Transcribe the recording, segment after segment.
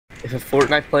If a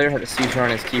Fortnite player had a seizure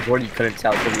on his keyboard, you couldn't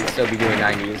tell because he'd still be doing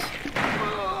 90s.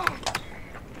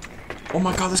 Oh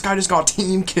my god, this guy just got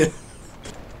team killed.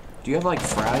 Do you have like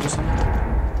frag or something?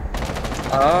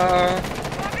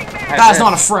 That's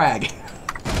not a frag.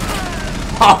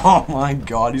 Oh my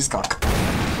god, he's got.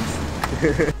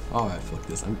 Alright, fuck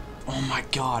this. Oh my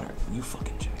god, you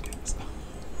fucking jackass.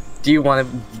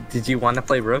 Did you want to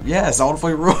play Rook? Yes, I want to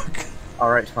play Rook.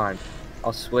 Alright, fine.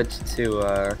 I'll switch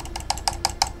to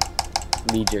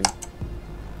Legion.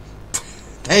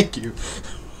 Thank you.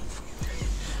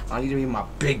 I need to be my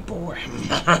big boy.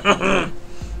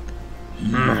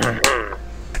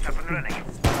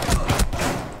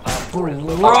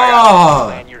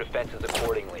 Plan your defenses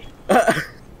accordingly.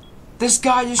 This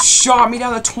guy just shot me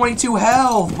down to 22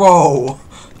 health, bro.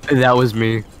 That was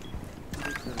me.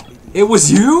 It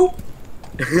was you?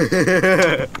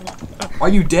 Are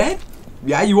you dead?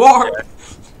 Yeah, you are.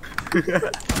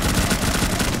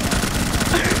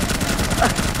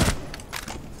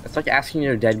 It's like asking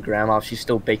your dead grandma if she's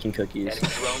still baking cookies.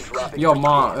 Yo,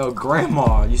 mom, yo,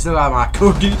 grandma, you still got my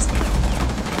cookies?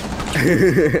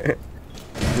 Dude,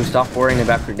 stop worrying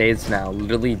about grenades now.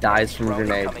 Literally dies from a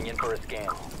grenade.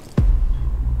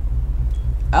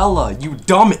 Ella, you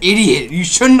dumb idiot! You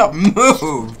shouldn't have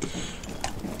moved.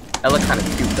 Ella kind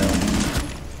of cute though.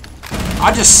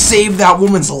 I just saved that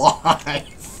woman's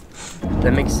life.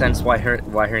 That makes sense why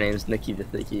her name's Nikki the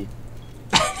Thicky.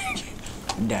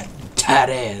 That tight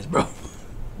ass, bro.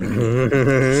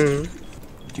 Dude,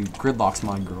 Gridlock's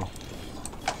my girl.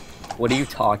 What are you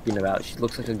talking about? She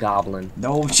looks like a goblin.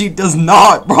 No, she does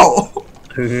not, bro.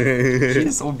 She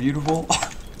is so beautiful.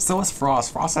 So is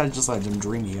Frost. Frost has just like them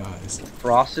dreamy eyes.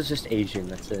 Frost is just Asian,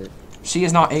 that's it. She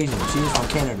is not Asian. She is from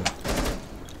Canada.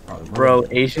 Bro,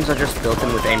 Asians are just built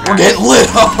in with aim. We're getting lit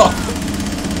up!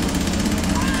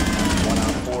 1 out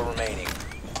of 4 remaining.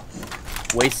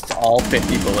 Wastes all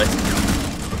 50 bullets.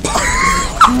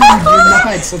 You're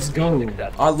nice, let's go.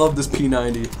 I love this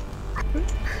P90.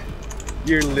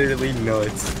 You're literally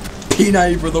nuts.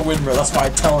 P90 for the win, bro. That's why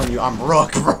I'm telling you, I'm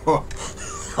Rook, bro.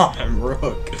 I'm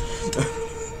Rook.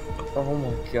 Oh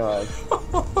my god.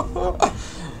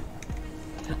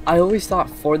 I always thought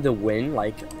for the win,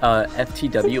 like,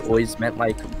 FTW always meant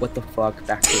like, what the fuck,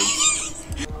 backwards.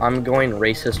 I'm going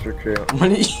racist recruit.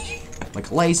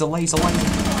 Like, laser.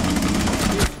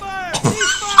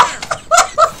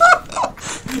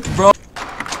 Bro.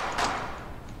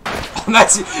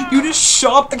 That's you just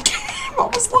shot the game. I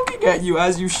was looking at you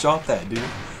as you shot that, dude.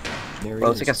 There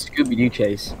Bro, it's like a Scooby-Doo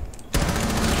chase.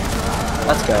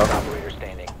 Let's go.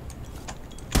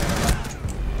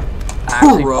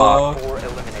 Actually,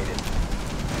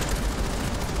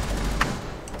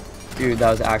 dude,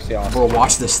 that was actually awesome. Bro,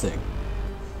 watch this thing.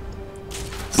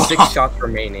 6 shots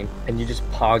remaining, and you just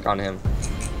pogged on him.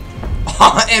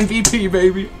 MVP,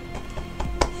 baby.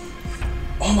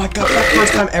 Oh my god, that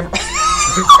first time ever.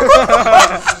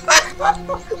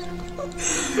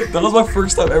 That was my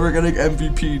first time ever getting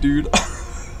MVP, dude.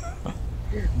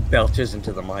 Belches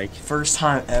into the mic. First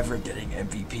time ever getting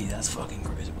MVP. That's fucking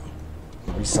crazy, bro.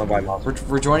 So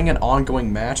we're joining an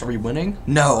ongoing match. Are we winning?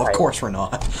 No, of course we're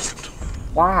not.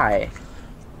 Why?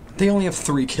 They only have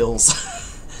 3 kills.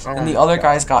 And the other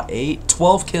guys got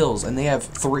 12 kills, and they have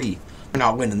 3. We're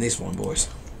not winning this one, boys.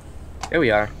 Here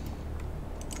we are.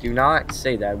 Do not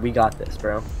say that. We got this,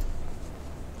 bro.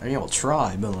 I mean, we'll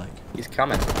try, but like... He's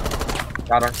coming.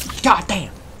 Got her. God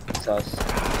damn! Sus.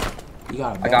 You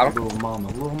got a I got him. little mama.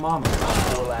 Little mama.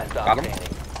 Got him.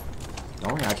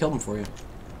 Don't worry, I killed him for you.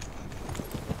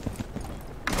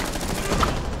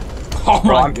 Oh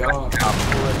my god.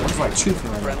 That's like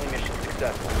choofing right now. Mission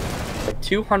successful. Like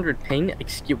 200 ping?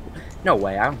 Excuse. No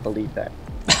way, I don't believe that.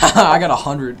 I got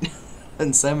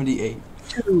 178.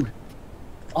 Dude,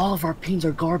 all of our pings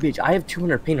are garbage. I have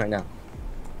 200 ping right now.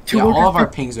 Yeah, all of our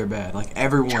pings are bad. Like,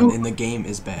 everyone in the game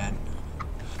is bad.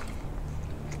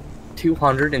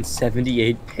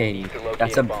 278 ping.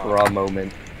 That's a bra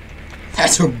moment.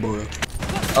 That's a bro.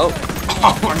 Oh.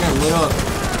 Oh, I got lit up.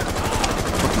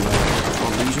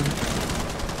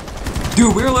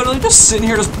 Dude, we were literally just sitting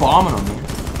here just bombing them, man.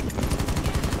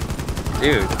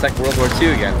 Dude, it's like World War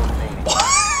II again.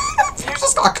 You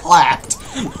just got clapped.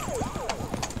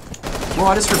 Bro,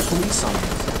 I just heard police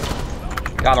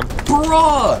sirens. Got him.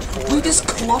 Bruh! We just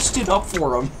clutched it up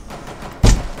for him.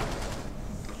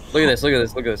 Look at this, look at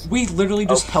this, look at this. We literally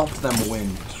just helped them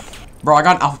win. Bro, I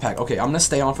got an alpha pack. Okay, I'm gonna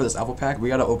stay on for this alpha pack. We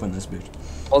gotta open this bitch.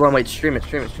 Hold on, wait, stream it.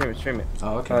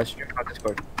 Oh, okay. Stream it on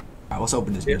Discord. Alright, let's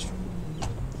open this bitch.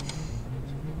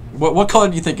 What color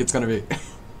do you think it's gonna be?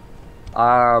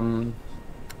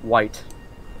 White.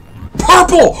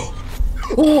 Purple!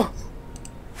 Oh!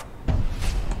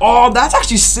 Oh, that's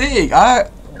actually sick.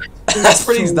 That's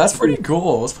pretty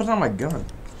cool. Let's put it on my gun.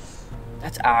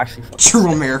 That's actually fucking True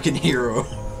sick. American hero.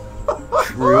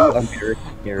 True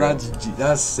American hero.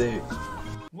 That's sick.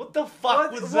 What the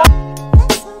fuck was that?